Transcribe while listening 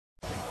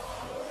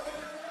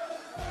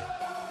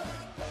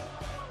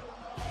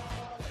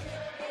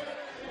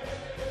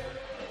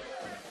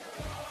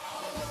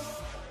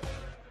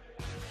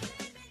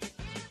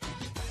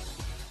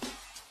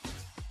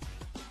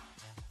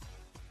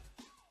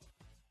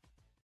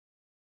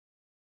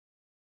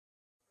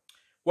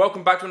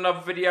Welcome back to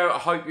another video. I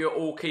hope you're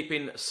all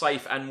keeping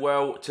safe and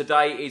well.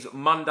 Today is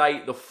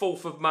Monday, the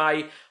 4th of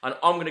May, and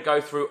I'm going to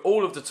go through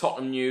all of the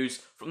Tottenham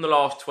news from the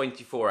last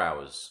 24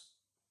 hours.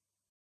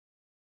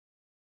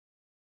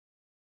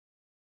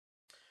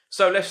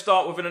 So let's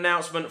start with an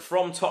announcement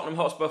from Tottenham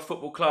Hotspur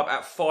Football Club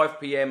at 5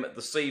 PM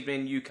this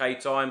evening UK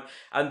time,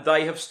 and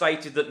they have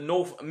stated that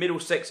North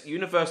Middlesex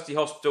University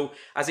Hospital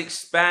has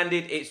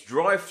expanded its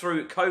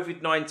drive-through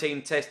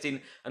COVID-19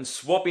 testing and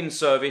swabbing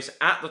service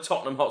at the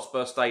Tottenham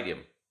Hotspur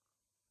Stadium.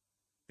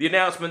 The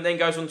announcement then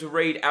goes on to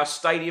read, our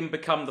stadium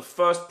became the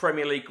first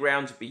Premier League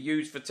ground to be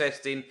used for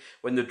testing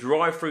when the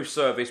drive-through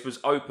service was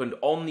opened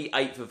on the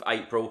 8th of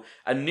April,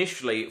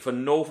 initially for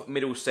North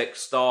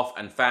Middlesex staff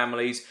and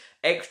families.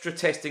 Extra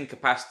testing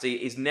capacity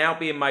is now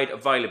being made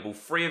available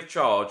free of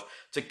charge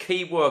to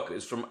key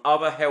workers from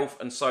other health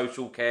and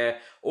social care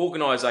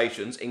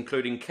organisations,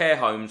 including care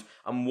homes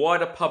and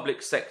wider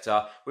public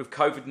sector with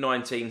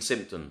COVID-19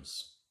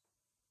 symptoms.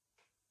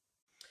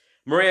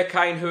 Maria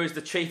Kane, who is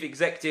the Chief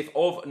Executive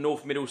of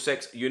North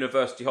Middlesex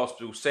University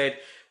Hospital, said,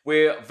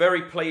 "We're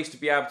very pleased to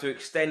be able to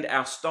extend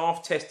our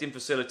staff testing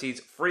facilities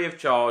free of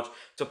charge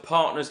to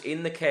partners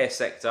in the care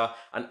sector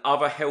and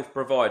other health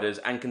providers,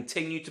 and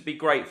continue to be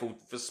grateful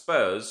for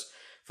Spurs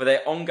for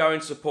their ongoing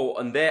support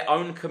and their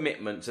own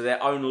commitment to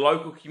their own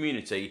local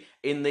community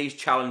in these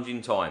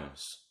challenging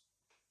times."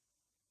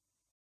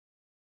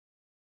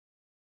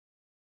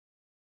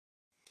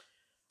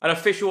 An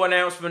official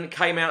announcement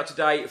came out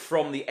today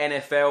from the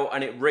NFL,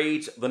 and it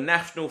reads, the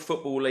National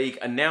Football League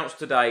announced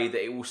today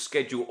that it will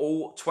schedule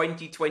all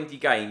 2020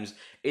 games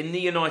in the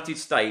United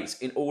States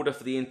in order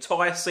for the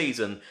entire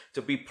season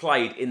to be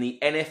played in the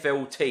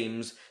NFL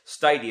teams'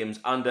 stadiums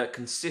under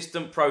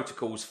consistent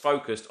protocols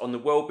focused on the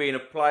well-being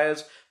of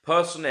players,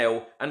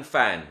 personnel and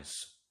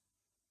fans.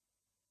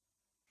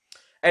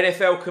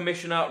 NFL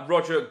Commissioner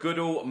Roger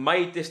Goodell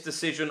made this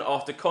decision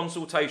after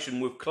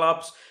consultation with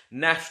clubs,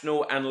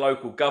 national and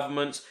local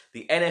governments,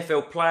 the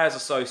NFL Players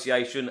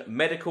Association,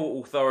 medical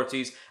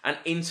authorities and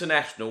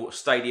international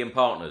stadium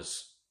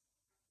partners.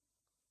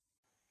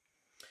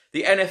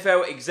 The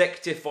NFL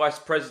Executive Vice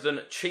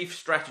President, Chief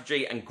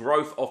Strategy and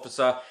Growth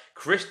Officer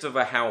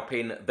Christopher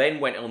Halpin then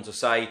went on to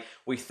say,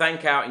 "We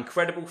thank our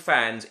incredible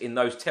fans in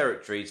those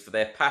territories for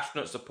their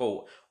passionate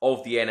support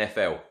of the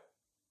NFL.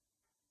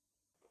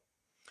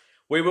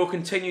 We will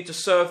continue to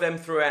serve them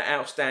through our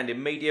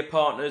outstanding media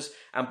partners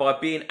and by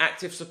being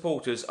active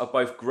supporters of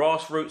both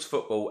grassroots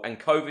football and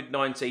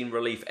COVID-19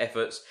 relief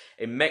efforts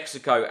in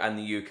Mexico and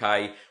the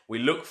UK. We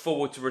look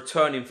forward to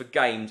returning for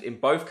games in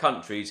both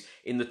countries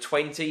in the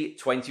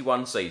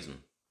 2021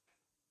 season."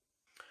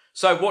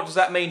 So what does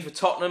that mean for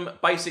Tottenham?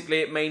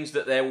 Basically, it means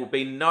that there will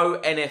be no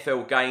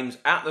NFL games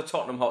at the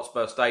Tottenham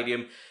Hotspur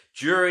Stadium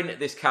during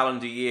this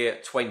calendar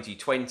year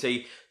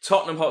 2020.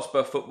 Tottenham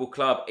Hotspur Football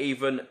Club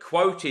even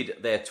quoted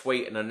their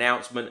tweet and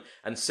announcement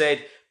and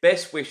said,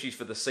 "Best wishes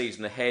for the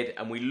season ahead,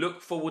 and we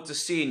look forward to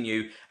seeing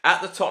you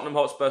at the Tottenham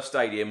Hotspur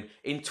Stadium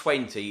in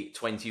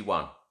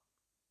 2021.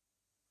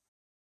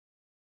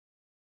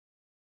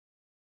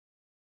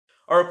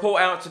 A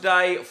report out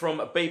today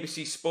from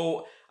BBC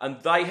Sport,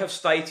 and they have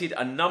stated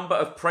a number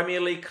of Premier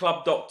League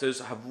club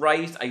doctors have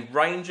raised a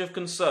range of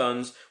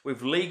concerns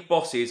with league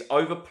bosses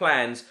over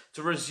plans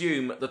to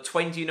resume the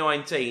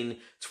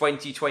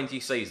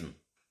 2019-2020 season.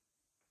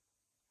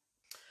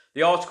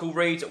 The article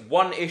reads,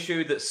 one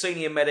issue that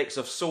senior medics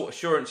have sought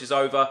assurances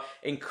over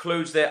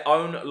includes their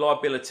own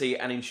liability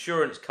and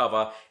insurance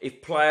cover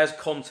if players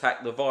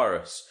contact the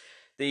virus.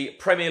 The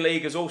Premier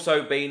League has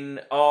also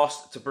been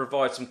asked to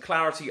provide some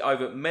clarity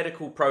over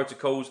medical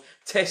protocols,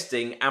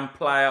 testing and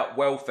player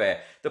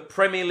welfare. The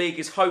Premier League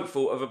is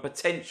hopeful of a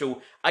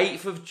potential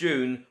 8th of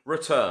June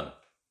return.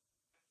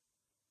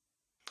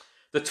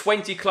 The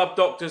 20 club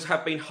doctors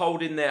have been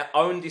holding their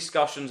own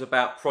discussions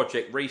about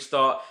Project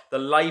Restart, the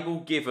label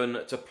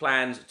given to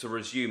plans to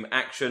resume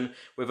action,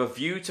 with a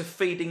view to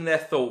feeding their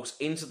thoughts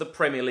into the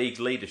Premier League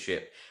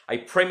leadership. A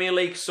Premier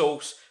League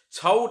source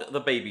told the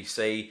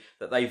BBC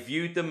that they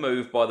viewed the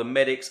move by the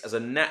medics as a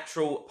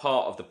natural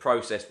part of the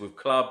process with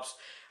clubs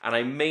and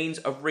a means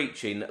of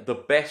reaching the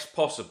best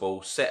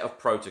possible set of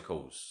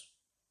protocols.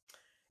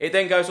 It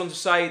then goes on to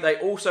say they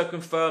also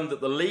confirmed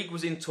that the league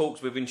was in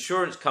talks with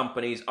insurance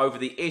companies over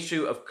the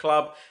issue of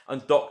club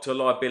and doctor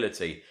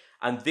liability,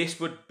 and this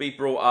would be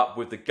brought up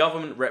with the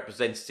government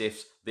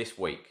representatives this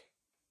week.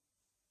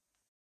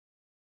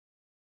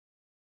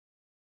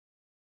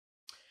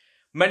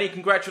 Many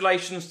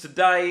congratulations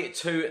today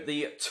to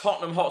the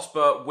Tottenham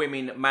Hotspur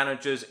women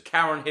managers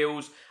Karen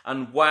Hills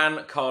and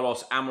Juan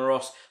Carlos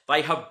Amoros.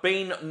 They have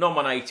been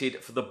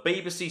nominated for the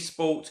BBC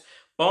Sport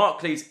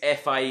Barclays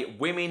FA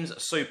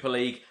Women's Super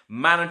League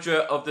Manager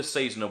of the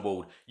Season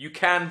Award. You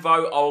can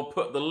vote. I'll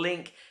put the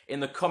link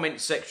in the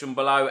comment section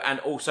below and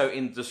also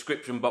in the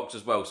description box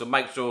as well. So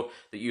make sure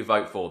that you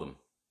vote for them.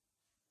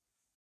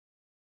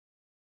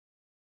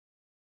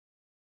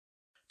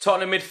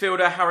 Tottenham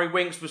midfielder Harry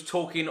Winks was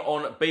talking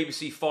on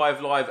BBC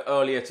 5 Live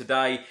earlier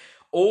today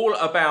all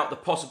about the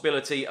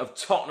possibility of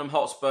Tottenham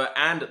Hotspur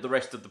and the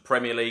rest of the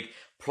Premier League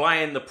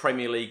playing the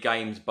Premier League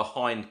games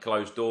behind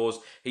closed doors.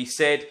 He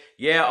said,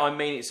 yeah, I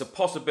mean, it's a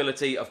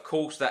possibility, of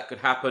course that could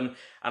happen,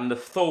 and the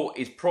thought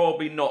is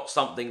probably not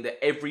something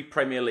that every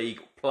Premier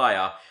League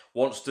player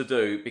wants to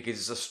do because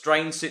it's a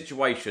strange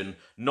situation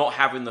not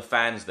having the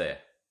fans there.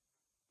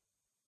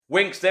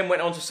 Winks then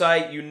went on to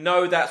say, you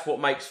know that's what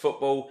makes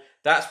football,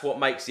 that's what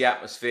makes the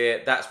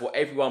atmosphere, that's what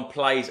everyone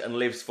plays and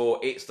lives for,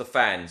 it's the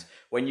fans.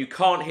 When you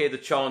can't hear the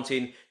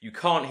chanting, you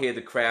can't hear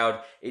the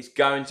crowd, it's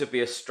going to be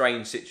a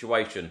strange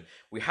situation.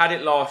 We had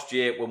it last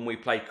year when we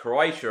played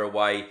Croatia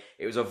away,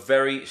 it was a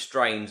very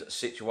strange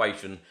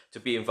situation to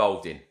be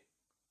involved in.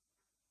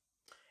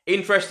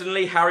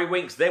 Interestingly, Harry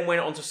Winks then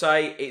went on to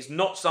say, it's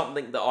not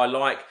something that I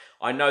like.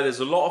 I know there's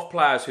a lot of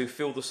players who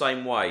feel the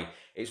same way.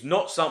 It's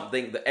not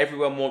something that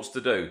everyone wants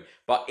to do.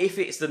 But if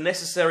it's the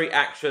necessary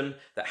action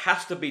that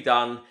has to be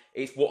done,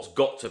 it's what's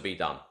got to be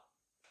done.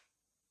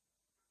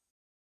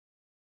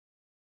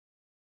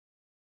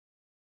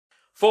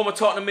 Former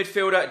Tottenham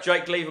midfielder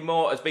Jake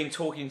Levermore has been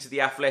talking to The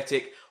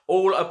Athletic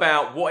all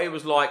about what it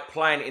was like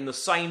playing in the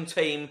same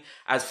team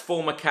as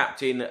former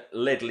captain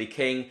Ledley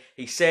King.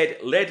 He said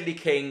Ledley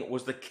King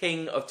was the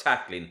king of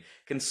tackling.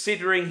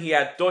 Considering he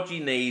had dodgy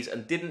knees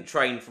and didn't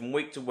train from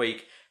week to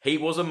week, he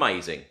was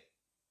amazing.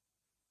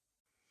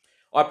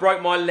 I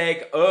broke my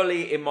leg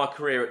early in my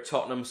career at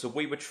Tottenham, so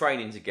we were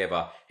training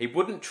together. He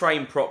wouldn't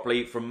train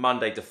properly from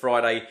Monday to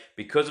Friday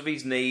because of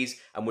his knees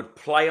and would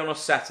play on a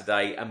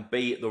Saturday and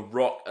be the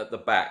rock at the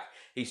back.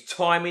 His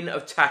timing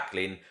of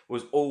tackling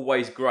was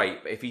always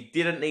great, but if he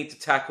didn't need to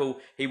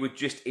tackle, he would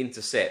just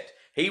intercept.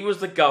 He was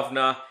the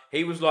governor.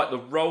 He was like the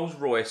Rolls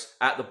Royce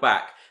at the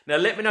back. Now,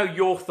 let me know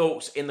your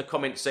thoughts in the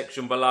comment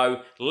section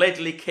below.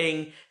 Ledley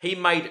King, he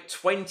made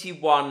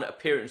 21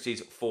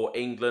 appearances for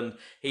England.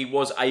 He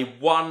was a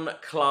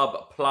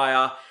one-club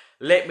player.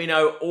 Let me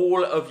know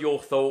all of your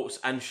thoughts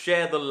and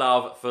share the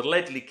love for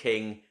Ledley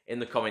King in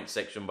the comment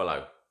section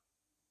below.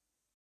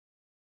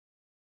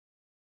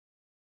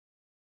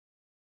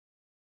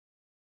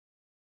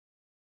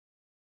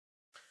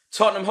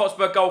 Tottenham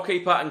Hotspur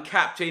goalkeeper and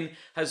captain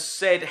has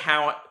said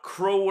how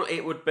cruel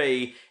it would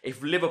be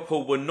if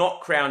Liverpool were not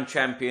crowned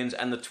champions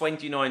and the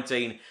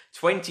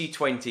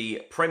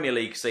 2019-2020 Premier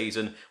League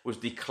season was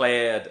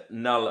declared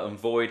null and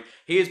void.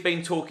 He has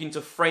been talking to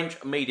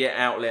French media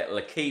outlet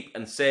L'Equipe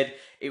and said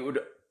it would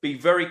be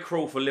very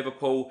cruel for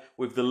Liverpool.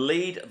 With the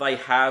lead they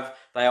have,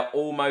 they are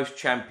almost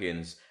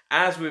champions.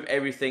 As with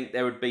everything,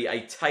 there would be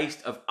a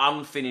taste of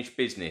unfinished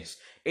business.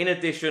 In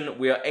addition,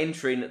 we are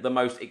entering the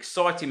most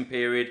exciting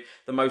period,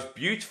 the most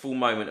beautiful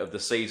moment of the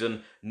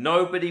season.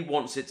 Nobody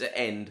wants it to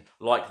end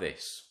like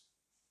this.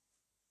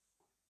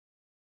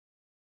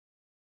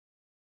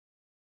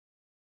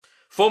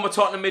 Former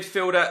Tottenham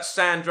midfielder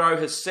Sandro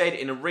has said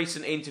in a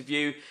recent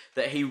interview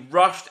that he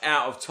rushed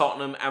out of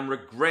Tottenham and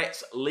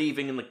regrets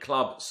leaving the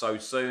club so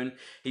soon.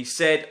 He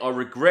said, I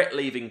regret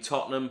leaving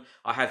Tottenham.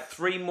 I had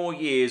 3 more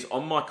years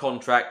on my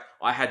contract.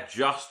 I had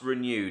just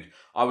renewed.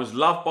 I was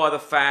loved by the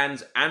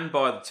fans and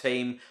by the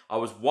team. I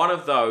was one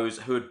of those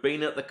who had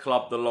been at the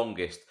club the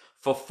longest,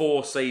 for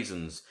 4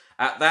 seasons.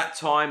 At that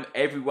time,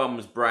 everyone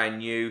was brand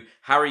new.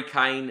 Harry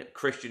Kane,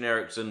 Christian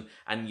Eriksen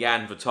and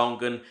Jan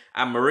Vertonghen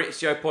and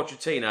Mauricio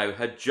Pochettino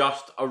had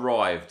just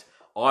arrived.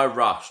 I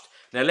rushed.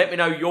 Now let me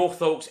know your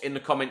thoughts in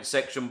the comment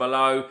section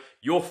below,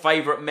 your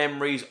favourite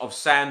memories of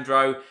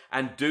Sandro,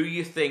 and do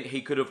you think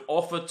he could have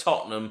offered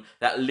Tottenham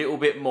that little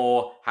bit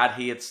more had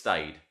he had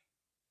stayed?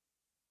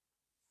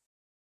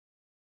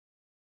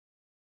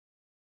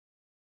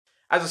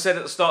 As I said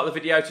at the start of the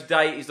video,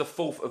 today is the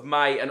 4th of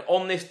May, and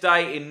on this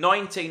day in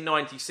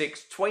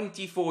 1996,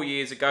 24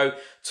 years ago,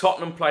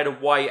 Tottenham played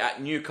away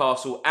at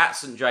Newcastle at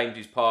St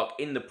James's Park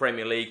in the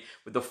Premier League,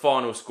 with the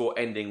final score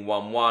ending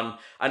 1-1.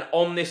 And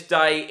on this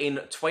day in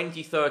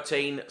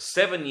 2013,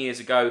 7 years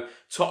ago,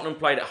 Tottenham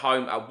played at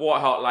home at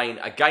White Hart Lane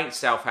against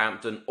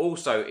Southampton,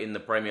 also in the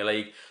Premier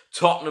League.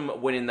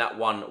 Tottenham winning that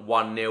one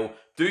 1-0.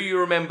 Do you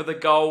remember the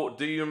goal?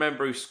 Do you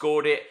remember who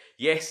scored it?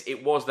 Yes,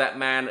 it was that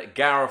man,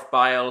 Gareth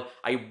Bale.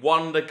 A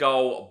wonder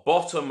goal,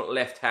 bottom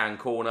left-hand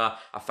corner.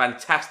 A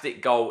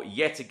fantastic goal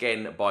yet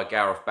again by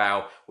Gareth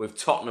Bale, with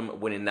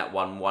Tottenham winning that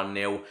one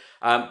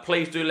 1-0.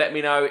 Please do let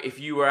me know if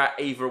you were at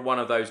either one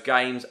of those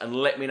games, and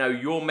let me know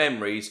your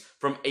memories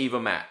from either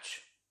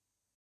match.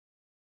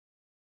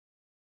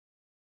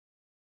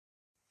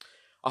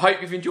 I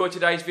hope you've enjoyed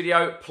today's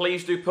video.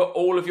 Please do put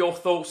all of your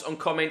thoughts and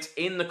comments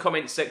in the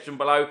comment section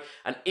below.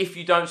 And if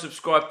you don't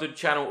subscribe to the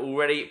channel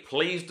already,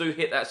 please do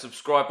hit that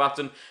subscribe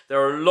button. There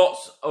are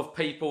lots of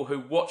people who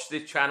watch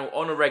this channel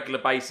on a regular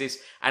basis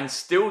and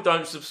still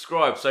don't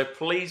subscribe. So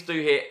please do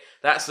hit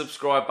that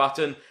subscribe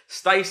button.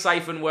 Stay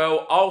safe and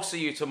well. I'll see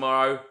you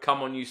tomorrow.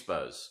 Come on, you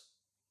Spurs.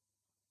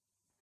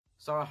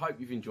 So I hope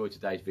you've enjoyed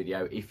today's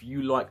video. If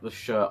you like the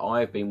shirt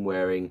I've been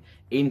wearing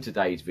in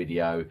today's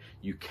video,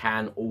 you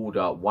can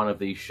order one of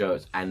these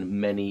shirts and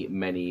many,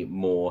 many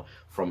more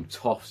from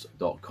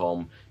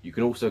toffs.com. You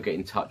can also get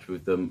in touch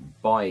with them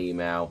by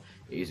email.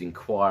 It is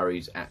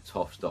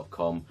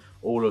enquiries@toffs.com.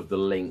 All of the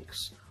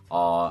links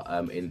are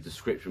in the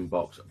description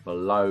box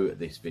below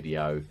this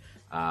video.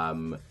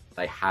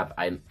 They have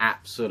an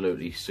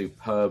absolutely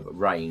superb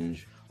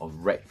range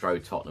of retro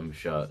Tottenham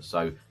shirts,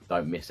 so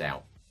don't miss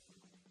out.